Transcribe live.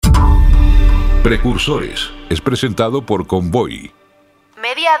Precursores es presentado por Convoy.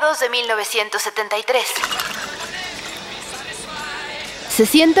 Mediados de 1973. Se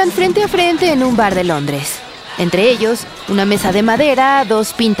sientan frente a frente en un bar de Londres. Entre ellos, una mesa de madera,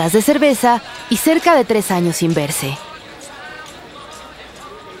 2 pintas de cerveza y cerca de 3 años sin verse.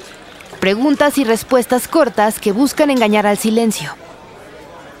 Preguntas y respuestas cortas que buscan engañar al silencio.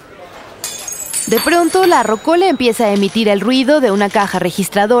 De pronto, la rocola empieza a emitir el ruido de una caja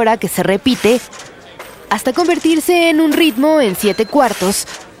registradora que se repite hasta convertirse en un ritmo en 7/4,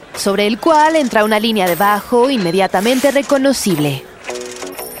 sobre el cual entra una línea de bajo inmediatamente reconocible.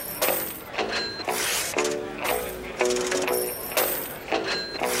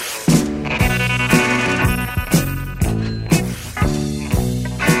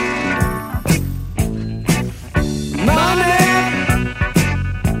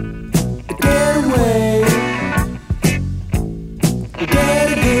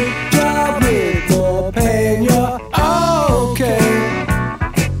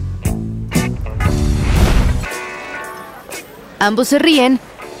 Ambos se ríen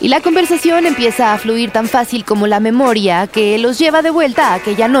y la conversación empieza a fluir tan fácil como la memoria que los lleva de vuelta a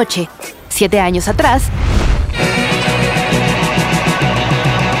aquella noche, 7 años atrás,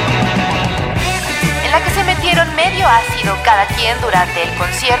 en la que se metieron medio ácido cada quien durante el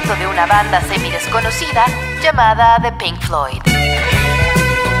concierto de una banda semidesconocida llamada The Pink Floyd.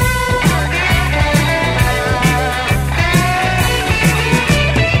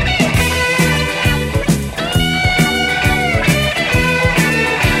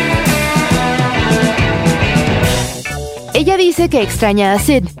 Ella dice que extraña a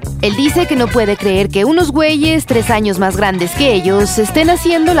Sid. Él dice que no puede creer que unos güeyes 3 años más grandes que ellos estén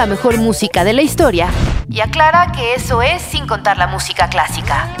haciendo la mejor música de la historia. Y aclara que eso es sin contar la música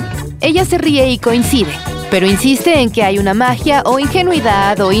clásica. Ella se ríe y coincide, pero insiste en que hay una magia o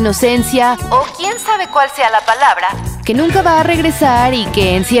ingenuidad o inocencia, o quién sabe cuál sea la palabra, que nunca va a regresar y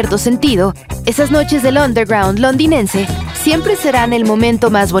que, en cierto sentido, esas noches del underground londinense siempre serán el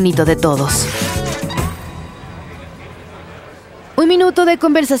momento más bonito de todos. Un minuto de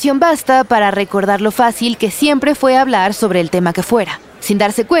conversación basta para recordar lo fácil que siempre fue hablar sobre el tema que fuera. Sin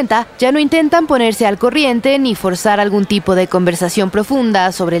darse cuenta, ya no intentan ponerse al corriente ni forzar algún tipo de conversación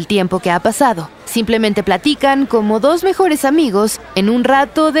profunda sobre el tiempo que ha pasado. Simplemente platican como 2 mejores amigos en un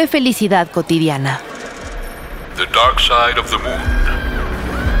rato de felicidad cotidiana. The Dark Side of the Moon.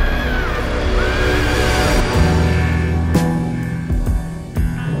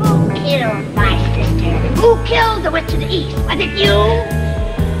 Who killed the Witch of the East? Was it you?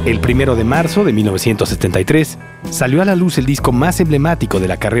 El 1 de marzo de 1973 salió a la luz el disco más emblemático de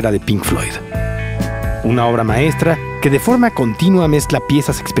la carrera de Pink Floyd. Una obra maestra que de forma continua mezcla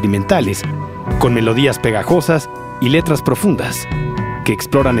piezas experimentales con melodías pegajosas y letras profundas que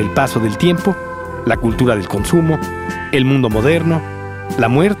exploran el paso del tiempo, la cultura del consumo, el mundo moderno, la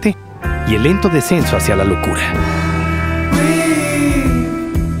muerte y el lento descenso hacia la locura.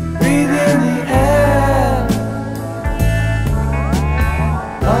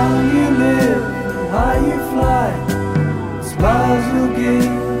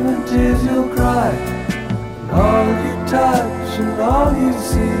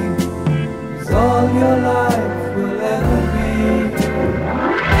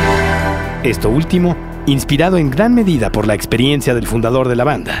 Esto último, inspirado en gran medida por la experiencia del fundador de la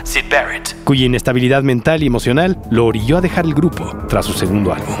banda, Syd Barrett, cuya inestabilidad mental y emocional lo orilló a dejar el grupo tras su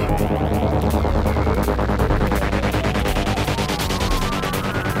segundo álbum.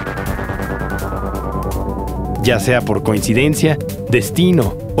 Ya sea por coincidencia,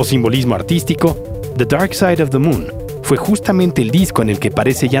 destino o simbolismo artístico, The Dark Side of the Moon fue justamente el disco en el que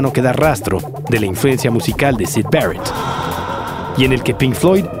parece ya no quedar rastro de la influencia musical de Syd Barrett, y en el que Pink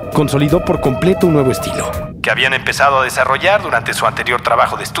Floyd consolidó por completo un nuevo estilo, que habían empezado a desarrollar durante su anterior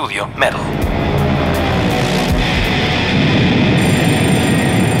trabajo de estudio, Metal.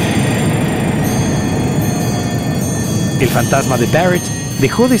 El fantasma de Barrett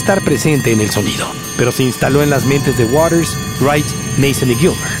dejó de estar presente en el sonido, pero se instaló en las mentes de Waters, Wright, Mason y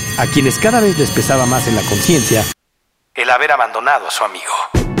Gilmour, a quienes cada vez les pesaba más en la conciencia el haber abandonado a su amigo.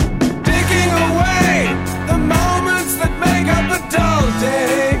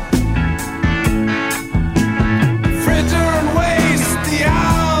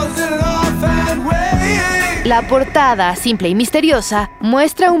 La portada, simple y misteriosa,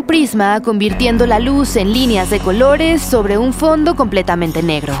 muestra un prisma convirtiendo la luz en líneas de colores sobre un fondo completamente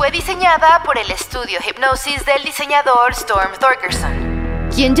negro. Fue diseñada por el estudio Hypnosis del diseñador Storm Thorgerson,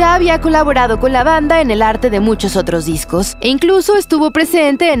 quien ya había colaborado con la banda en el arte de muchos otros discos, e incluso estuvo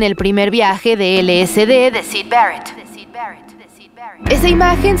presente en el primer viaje de LSD de Syd Barrett. Esa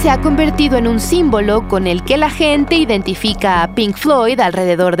imagen se ha convertido en un símbolo con el que la gente identifica a Pink Floyd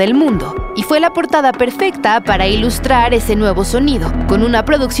alrededor del mundo, y fue la portada perfecta para ilustrar ese nuevo sonido, con una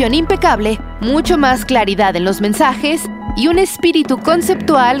producción impecable, mucho más claridad en los mensajes y un espíritu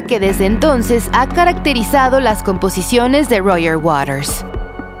conceptual que desde entonces ha caracterizado las composiciones de Roger Waters.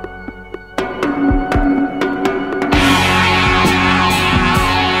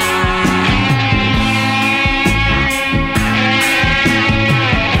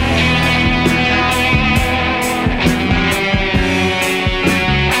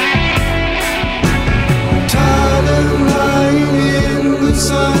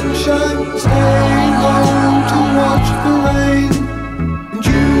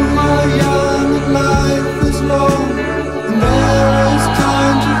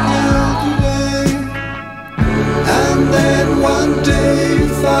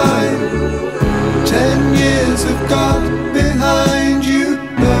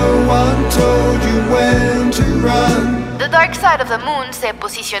 The Dark Side of the Moon se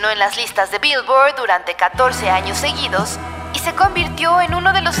posicionó en las listas de Billboard durante 14 años seguidos y se convirtió en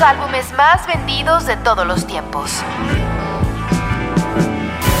uno de los álbumes más vendidos de todos los tiempos.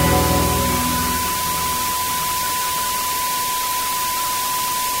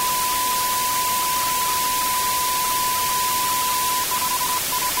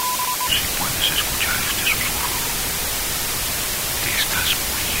 Si puedes escuchar este susurro, te estás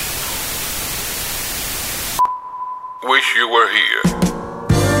muriendo. Wish you were here.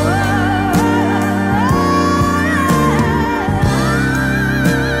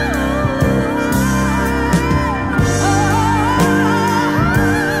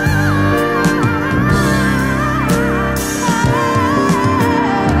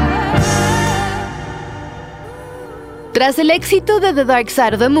 Tras el éxito de The Dark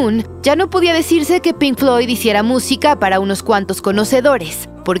Side of the Moon, ya no podía decirse que Pink Floyd hiciera música para unos cuantos conocedores,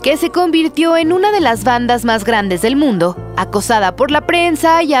 porque se convirtió en una de las bandas más grandes del mundo, acosada por la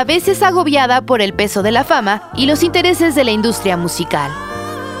prensa y a veces agobiada por el peso de la fama y los intereses de la industria musical.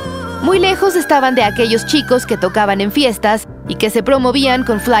 Muy lejos estaban de aquellos chicos que tocaban en fiestas y que se promovían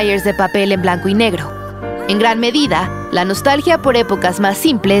con flyers de papel en blanco y negro. En gran medida, la nostalgia por épocas más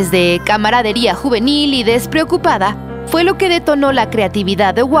simples de camaradería juvenil y despreocupada fue lo que detonó la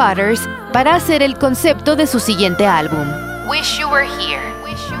creatividad de Waters para hacer el concepto de su siguiente álbum, Wish You Were Here.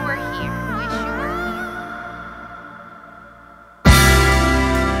 Wish You Were Here. Wish You Were Here.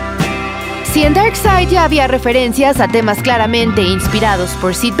 Si en Dark Side ya había referencias a temas claramente inspirados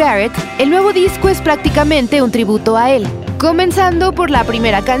por Syd Barrett, el nuevo disco es prácticamente un tributo a él, comenzando por la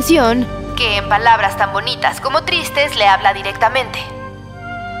primera canción, que en palabras tan bonitas como tristes le habla directamente.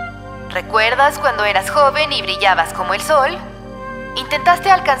 ¿Recuerdas cuando eras joven y brillabas como el sol? Intentaste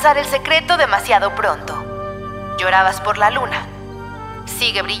alcanzar el secreto demasiado pronto. Llorabas por la luna.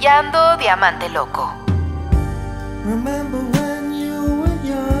 Sigue brillando, diamante loco. Remember when you were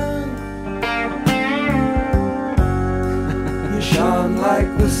young? You shone like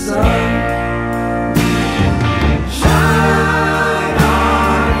the sun. Shine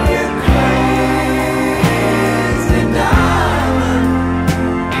on, you crazy diamond.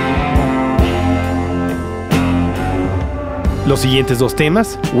 Los siguientes dos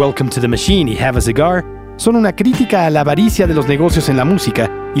temas, Welcome to the Machine y Have a Cigar, son una crítica a la avaricia de los negocios en la música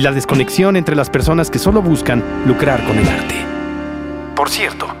y la desconexión entre las personas que solo buscan lucrar con el arte. Por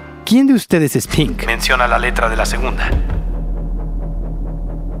cierto, ¿quién de ustedes es Pink? Menciona la letra de la segunda.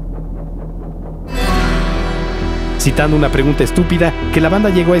 Citando una pregunta estúpida que la banda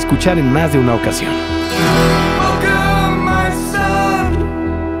llegó a escuchar en más de una ocasión. Welcome, my son.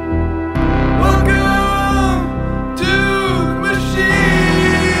 Welcome to the machine.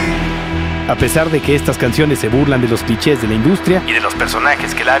 A pesar de que estas canciones se burlan de los clichés de la industria y de los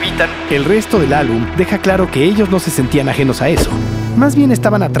personajes que la habitan, el resto del álbum deja claro que ellos no se sentían ajenos a eso. Más bien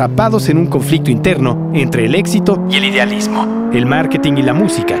estaban atrapados en un conflicto interno entre el éxito y el idealismo, el marketing y la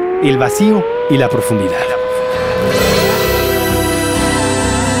música, el vacío y la profundidad.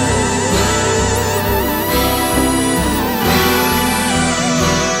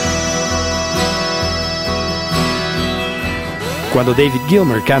 Cuando David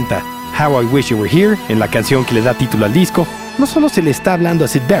Gilmour canta How I Wish You Were Here en la canción que le da título al disco, no solo se le está hablando a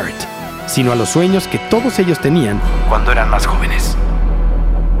Syd Barrett, sino a los sueños que todos ellos tenían cuando eran más jóvenes.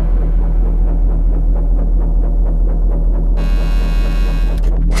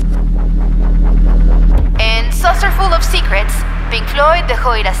 En Saucer Full of Secrets, Pink Floyd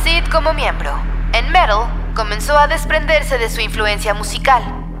dejó ir a Syd como miembro. En Metal, comenzó a desprenderse de su influencia musical.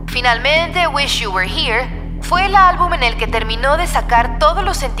 Finalmente, Wish You Were Here fue el álbum en el que terminó de sacar todos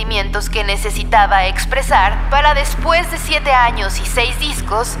los sentimientos que necesitaba expresar para, después de 7 años y 6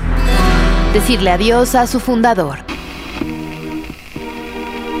 discos, decirle adiós a su fundador.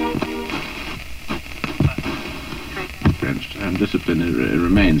 And discipline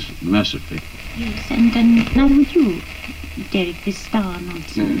remains mercifully. Yes, and now would you, Derek, this star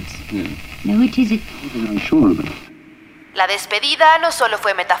nonsense? Yeah. No, it isn't. I'm sure about it. La despedida no solo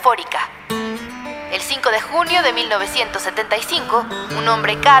fue metafórica. El 5 de junio de 1975, un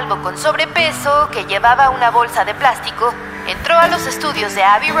hombre calvo con sobrepeso que llevaba una bolsa de plástico entró a los estudios de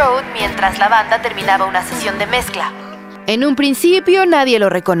Abbey Road mientras la banda terminaba una sesión de mezcla. En un principio nadie lo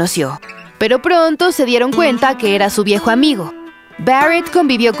reconoció, pero pronto se dieron cuenta que era su viejo amigo. Barrett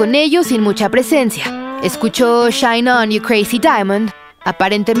convivió con ellos sin mucha presencia. Escuchó Shine On You Crazy Diamond,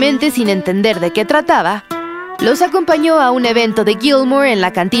 aparentemente sin entender de qué trataba. Los acompañó a un evento de Gilmour en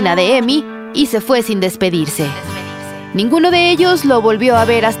la cantina de Emmy y se fue sin despedirse. Ninguno de ellos lo volvió a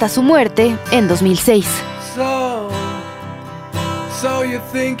ver hasta su muerte en 2006. So you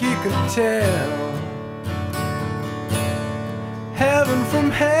think you can tell heaven from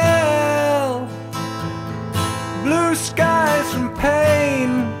hell, blue skies from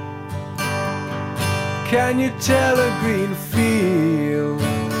pain. Can you tell a green field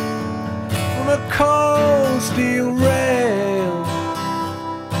from a cold steel rail,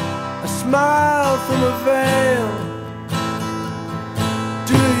 a smile from a veil?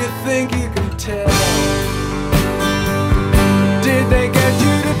 Do you think you can tell? Did they get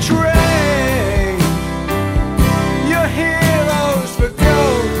you to train your heroes for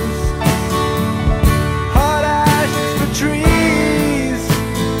ghosts, hot ashes for trees,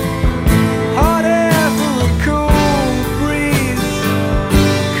 hot air for a cool breeze,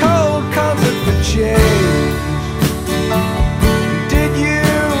 cold comfort for change? Did you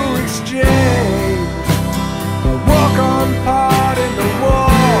exchange a walk-on part in the war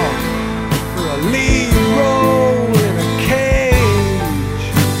for a lead role in a cage?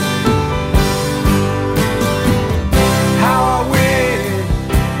 How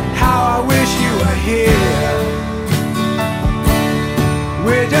I wish you were here.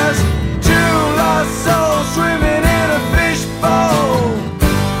 We're just two lost souls swimming in a fishbowl,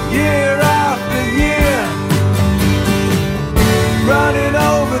 year after year, running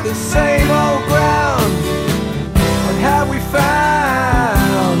over the same old ground. What have we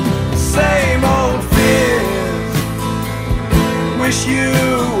found? The same old fears. Wish you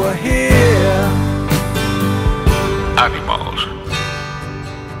were here. Animals.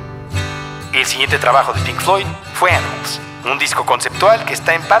 El siguiente trabajo de Pink Floyd fue Animals, un disco conceptual que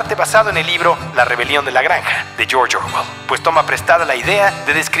está en parte basado en el libro La rebelión de la granja, de George Orwell, pues toma prestada la idea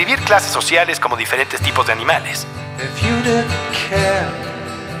de describir clases sociales como diferentes tipos de animales. If you didn't care.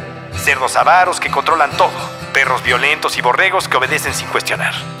 Cerdos avaros que controlan todo, perros violentos y borregos que obedecen sin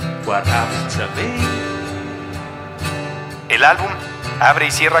cuestionar. What happened to me? El álbum abre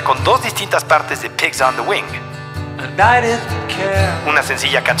y cierra con 2 distintas partes de Pigs on the Wing, And I didn't care. una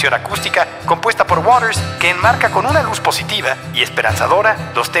sencilla canción acústica compuesta por Waters que enmarca con una luz positiva y esperanzadora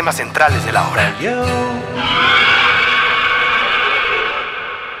los temas centrales de la obra. You.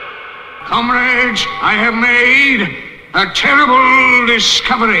 Comrades, I have made a terrible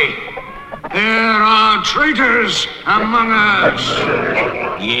discovery. There are traitors among us.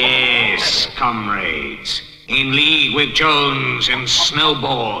 Yes, comrades, in league with Jones and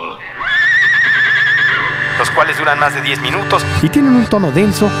Snowball. Los cuales duran más de 10 minutos y tienen un tono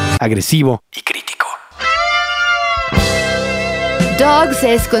denso, agresivo y crítico. Dogs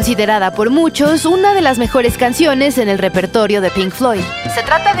es considerada por muchos una de las mejores canciones en el repertorio de Pink Floyd. Se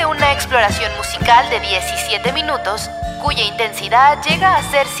trata de una exploración musical de 17 minutos, cuya intensidad llega a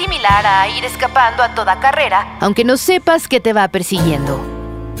ser similar a ir escapando a toda carrera, aunque no sepas que te va persiguiendo.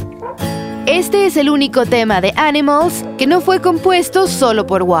 Este es el único tema de Animals que no fue compuesto solo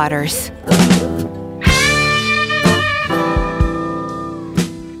por Waters.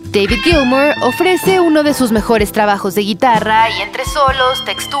 David Gilmour ofrece uno de sus mejores trabajos de guitarra y entre solos,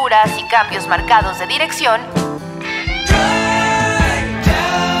 texturas y cambios marcados de dirección,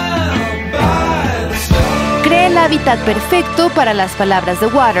 crea el hábitat perfecto para las palabras de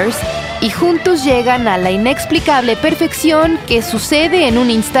Waters y juntos llegan a la inexplicable perfección que sucede en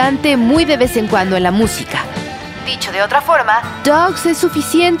un instante muy de vez en cuando en la música. Dicho de otra forma, Dogs es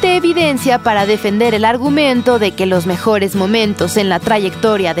suficiente evidencia para defender el argumento de que los mejores momentos en la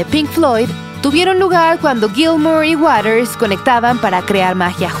trayectoria de Pink Floyd tuvieron lugar cuando Gilmour y Waters conectaban para crear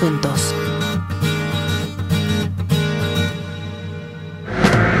magia juntos.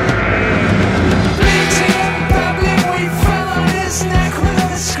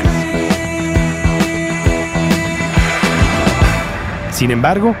 Sin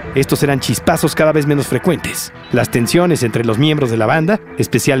embargo, estos eran chispazos cada vez menos frecuentes. Las tensiones entre los miembros de la banda,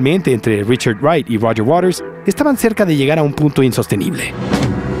 especialmente entre Richard Wright y Roger Waters, estaban cerca de llegar a un punto insostenible.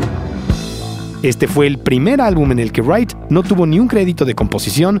 Este fue el primer álbum en el que Wright no tuvo ni un crédito de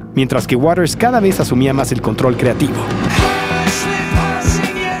composición, mientras que Waters cada vez asumía más el control creativo.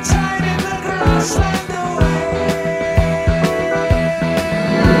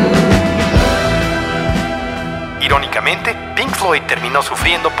 Irónicamente, Pink Floyd terminó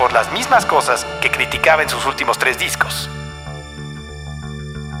sufriendo por las mismas cosas que criticaba en sus últimos 3 discos.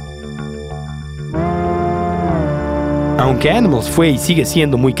 Aunque Animals fue y sigue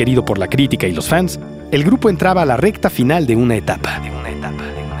siendo muy querido por la crítica y los fans, el grupo entraba a la recta final de una etapa.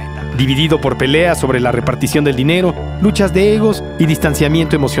 Dividido por peleas sobre la repartición del dinero, luchas de egos y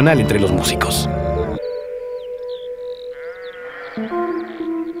distanciamiento emocional entre los músicos.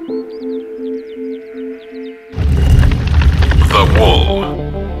 The Wall.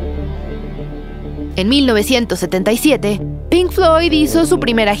 En 1977, Pink Floyd hizo su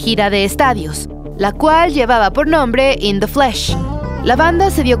primera gira de estadios, la cual llevaba por nombre In the Flesh. La banda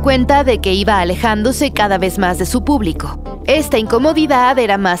se dio cuenta de que iba alejándose cada vez más de su público. Esta incomodidad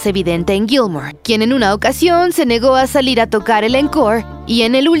era más evidente en Gilmour, quien en una ocasión se negó a salir a tocar el encore, y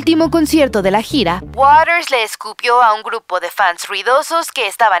en el último concierto de la gira, Waters le escupió a un grupo de fans ruidosos que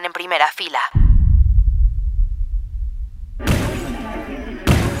estaban en primera fila.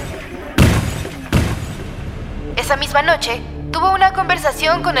 Esa misma noche, tuvo una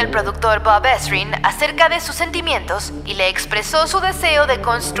conversación con el productor Bob Ezrin acerca de sus sentimientos y le expresó su deseo de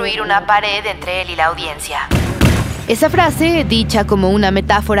construir una pared entre él y la audiencia. Esa frase, dicha como una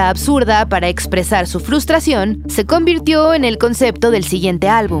metáfora absurda para expresar su frustración, se convirtió en el concepto del siguiente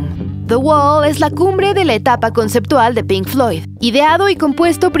álbum. The Wall es la cumbre de la etapa conceptual de Pink Floyd, ideado y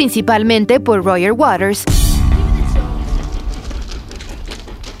compuesto principalmente por Roger Waters.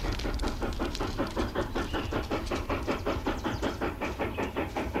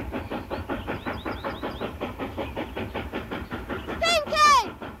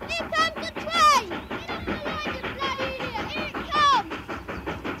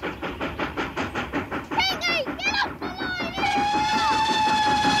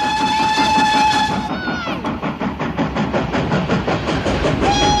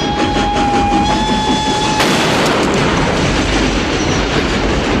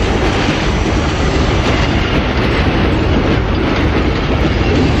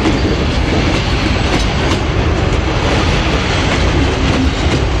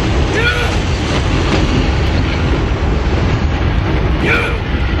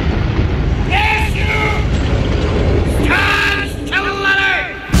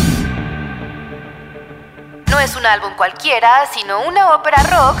 Es un álbum cualquiera, sino una ópera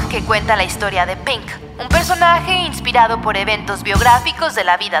rock que cuenta la historia de Pink, un personaje inspirado por eventos biográficos de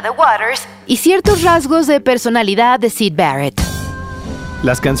la vida de Waters y ciertos rasgos de personalidad de Syd Barrett.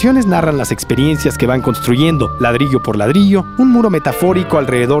 Las canciones narran las experiencias que van construyendo, ladrillo por ladrillo, un muro metafórico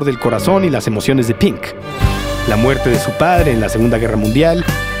alrededor del corazón y las emociones de Pink. La muerte de su padre en la Segunda Guerra Mundial,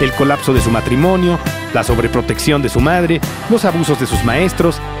 el colapso de su matrimonio, la sobreprotección de su madre, los abusos de sus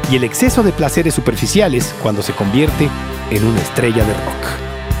maestros y el exceso de placeres superficiales cuando se convierte en una estrella de rock.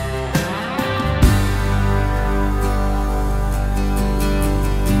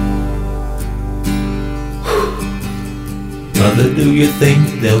 Brother, do you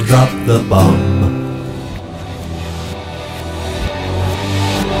think they'll drop the bomb?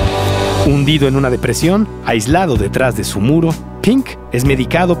 Hundido en una depresión, aislado detrás de su muro, Pink es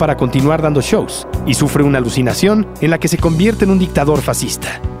medicado para continuar dando shows y sufre una alucinación en la que se convierte en un dictador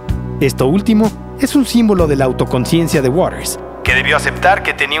fascista. Esto último es un símbolo de la autoconciencia de Waters, que debió aceptar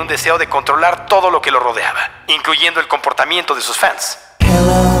que tenía un deseo de controlar todo lo que lo rodeaba, incluyendo el comportamiento de sus fans.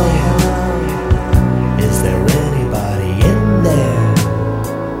 Hello, is there anybody in there?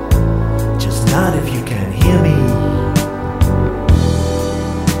 Just not if you can hear me.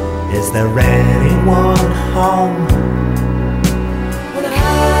 Is there anyone home? When I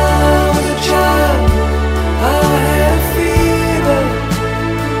was a child, I had fever.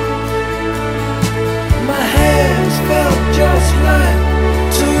 My hands felt just like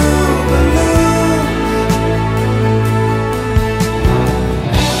two balloons.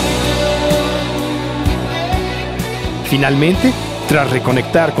 Finalmente, tras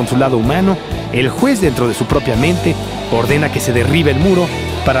reconectar con su lado humano, el juez dentro de su propia mente ordena que se derribe el muro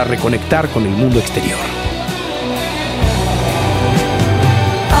para reconectar con el mundo exterior.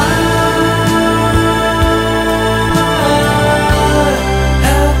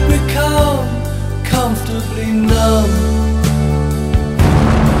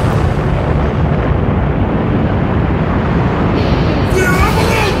 You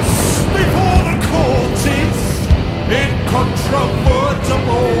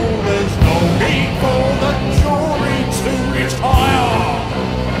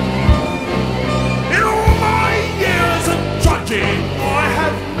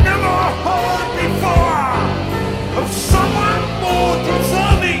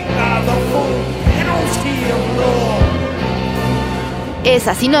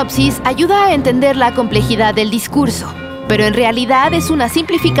Esa sinopsis ayuda a entender la complejidad del discurso, pero en realidad es una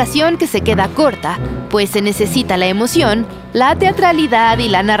simplificación que se queda corta, pues se necesita la emoción, la teatralidad y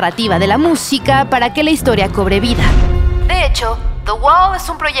la narrativa de la música para que la historia cobre vida. De hecho, The Wall es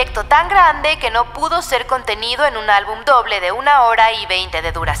un proyecto tan grande que no pudo ser contenido en un álbum doble de 1 hora y 20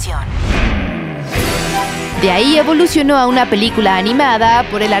 de duración. De ahí evolucionó a una película animada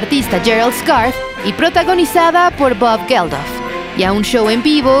por el artista Gerald Scarfe y protagonizada por Bob Geldof, y a un show en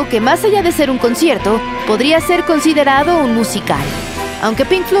vivo que, más allá de ser un concierto, podría ser considerado un musical. Aunque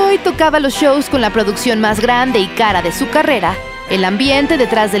Pink Floyd tocaba los shows con la producción más grande y cara de su carrera, el ambiente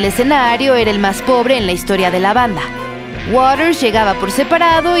detrás del escenario era el más pobre en la historia de la banda. Waters llegaba por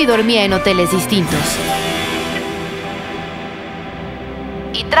separado y dormía en hoteles distintos.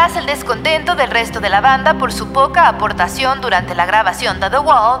 Y tras el descontento del resto de la banda por su poca aportación durante la grabación de The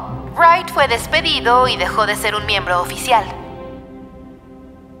Wall, Wright fue despedido y dejó de ser un miembro oficial.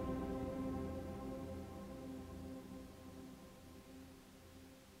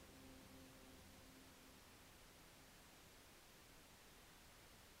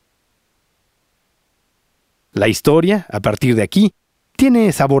 La historia, a partir de aquí,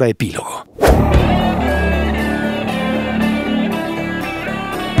 tiene sabor a epílogo.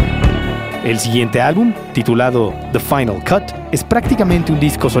 El siguiente álbum, titulado The Final Cut, es prácticamente un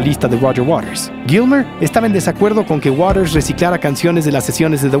disco solista de Roger Waters. Gilmour estaba en desacuerdo con que Waters reciclara canciones de las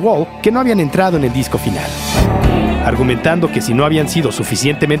sesiones de The Wall que no habían entrado en el disco final, argumentando que si no habían sido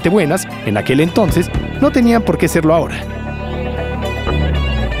suficientemente buenas en aquel entonces, no tenían por qué serlo ahora.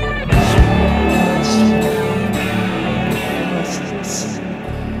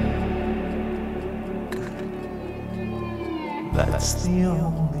 That's the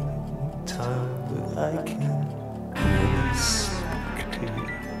only time that I can really speak to you.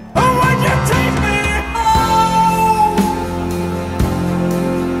 Oh, would you take me home?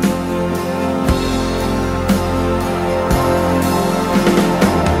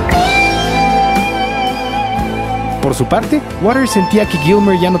 Por su parte, Waters sentía que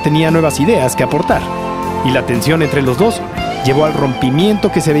Gilmour ya no tenía nuevas ideas que aportar, y la tensión entre los dos llevó al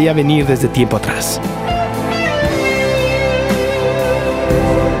rompimiento que se veía venir desde tiempo atrás.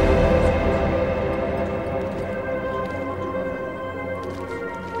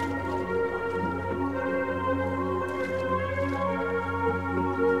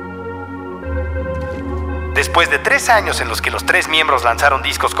 Después de 3 años en los que los 3 miembros lanzaron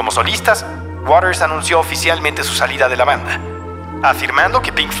discos como solistas, Waters anunció oficialmente su salida de la banda, afirmando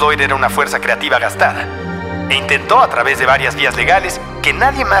que Pink Floyd era una fuerza creativa gastada, e intentó a través de varias vías legales que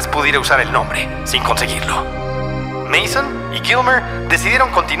nadie más pudiera usar el nombre, sin conseguirlo. Mason y Gilmour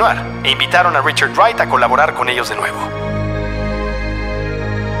decidieron continuar e invitaron a Richard Wright a colaborar con ellos de nuevo.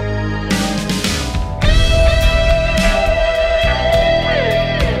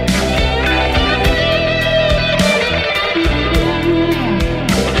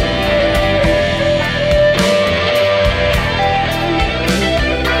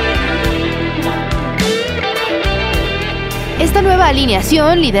 Esta nueva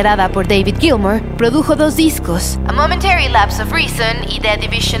alineación, liderada por David Gilmour, produjo 2 discos, A Momentary Lapse of Reason y The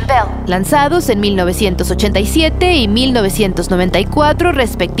Division Bell, lanzados en 1987 y 1994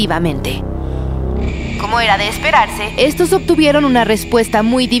 respectivamente. Como era de esperarse, estos obtuvieron una respuesta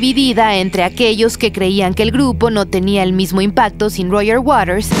muy dividida entre aquellos que creían que el grupo no tenía el mismo impacto sin Roger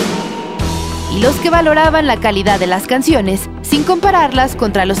Waters y los que valoraban la calidad de las canciones sin compararlas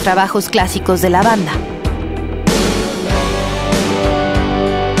contra los trabajos clásicos de la banda.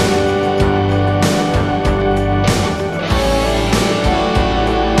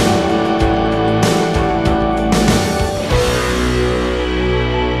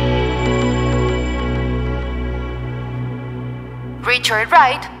 Richard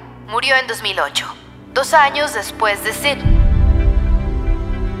Wright murió en 2008, 2 años después de Sid.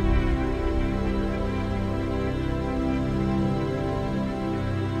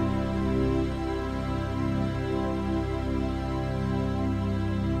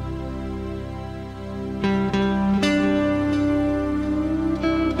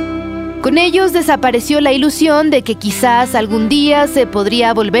 Con ellos desapareció la ilusión de que quizás algún día se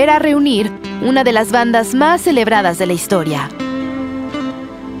podría volver a reunir una de las bandas más celebradas de la historia.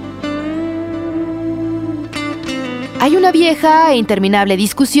 Hay una vieja e interminable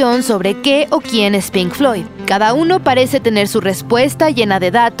discusión sobre qué o quién es Pink Floyd. Cada uno parece tener su respuesta llena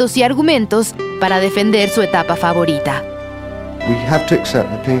de datos y argumentos para defender su etapa favorita. We have to accept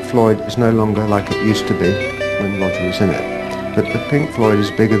that Pink Floyd is no longer like it used to be when Roger was in it. But Pink Floyd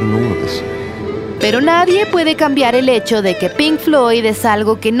is bigger than all of us. Pero nadie puede cambiar el hecho de que Pink Floyd es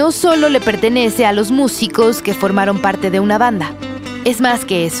algo que no solo le pertenece a los músicos que formaron parte de una banda. es más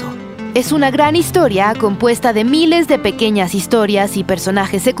que eso. Es una gran historia compuesta de miles de pequeñas historias y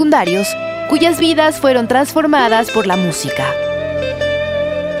personajes secundarios cuyas vidas fueron transformadas por la música.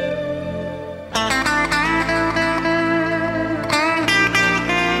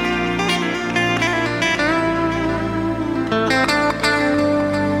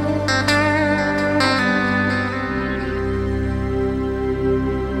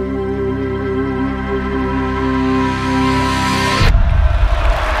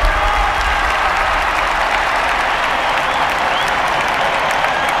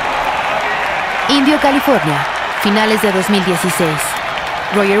 Indio, California, finales de 2016.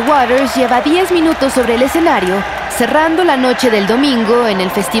 Roger Waters lleva 10 minutos sobre el escenario, cerrando la noche del domingo en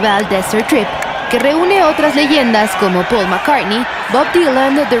el festival Desert Trip, que reúne otras leyendas como Paul McCartney, Bob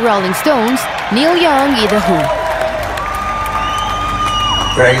Dylan, The Rolling Stones, Neil Young y The Who.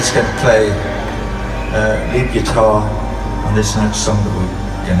 Greg is going to play lead guitar on this next song that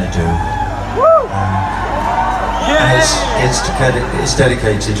we're going to do. And it's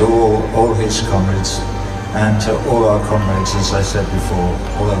dedicated to all his comrades and to all our comrades, as I said before,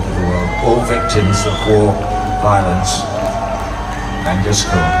 all over the world, all victims of war, violence and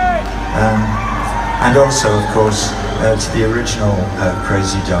discord. And also, of course, to the original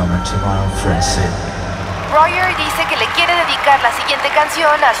Crazy Dharma, to my old friend Sid. Roger dice que le quiere dedicar la siguiente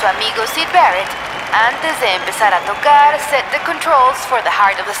canción a su amigo Sid Barrett antes de empezar a tocar Set the Controls for the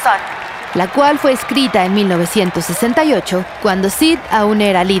Heart of the Sun, la cual fue escrita en 1968, cuando Sid aún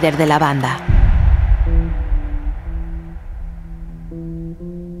era líder de la banda.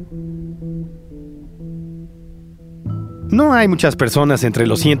 No hay muchas personas entre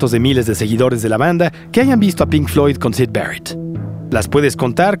los cientos de miles de seguidores de la banda que hayan visto a Pink Floyd con Sid Barrett. Las puedes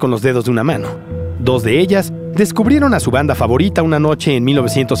contar con los dedos de una mano. 2 de ellas descubrieron a su banda favorita una noche en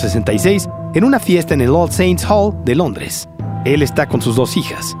 1966 en una fiesta en el All Saints Hall de Londres. Él está con sus 2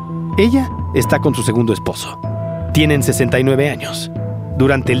 hijas. Ella está con su segundo esposo. Tienen 69 años.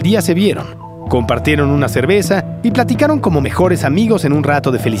 Durante el día se vieron, compartieron una cerveza y platicaron como mejores amigos en un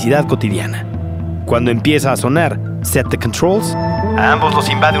rato de felicidad cotidiana. Cuando empieza a sonar Set the Controls, a ambos los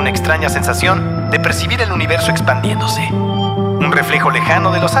invade una extraña sensación de percibir el universo expandiéndose. Un reflejo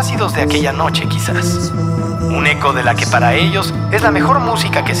lejano de los ácidos de aquella noche, quizás. Un eco de la que para ellos es la mejor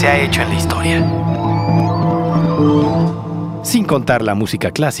música que se ha hecho en la historia. Sin contar la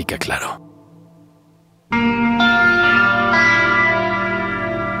música clásica, claro.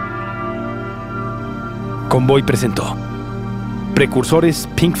 Convoy presentó Precursores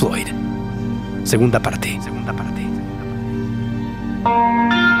Pink Floyd. Segunda parte.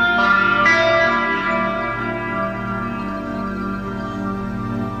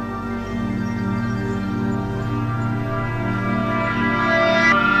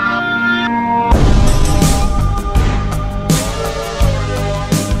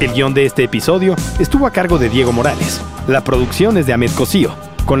 El guión de este episodio estuvo a cargo de Diego Morales. La producción es de Ahmed Cosío,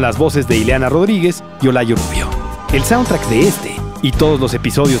 con las voces de Ileana Rodríguez y Olayo Rubio. El soundtrack de este y todos los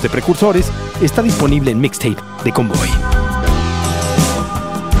episodios de Precursores está disponible en Mixtape de Convoy.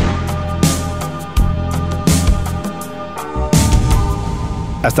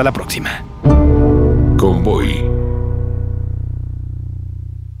 Hasta la próxima. Convoy.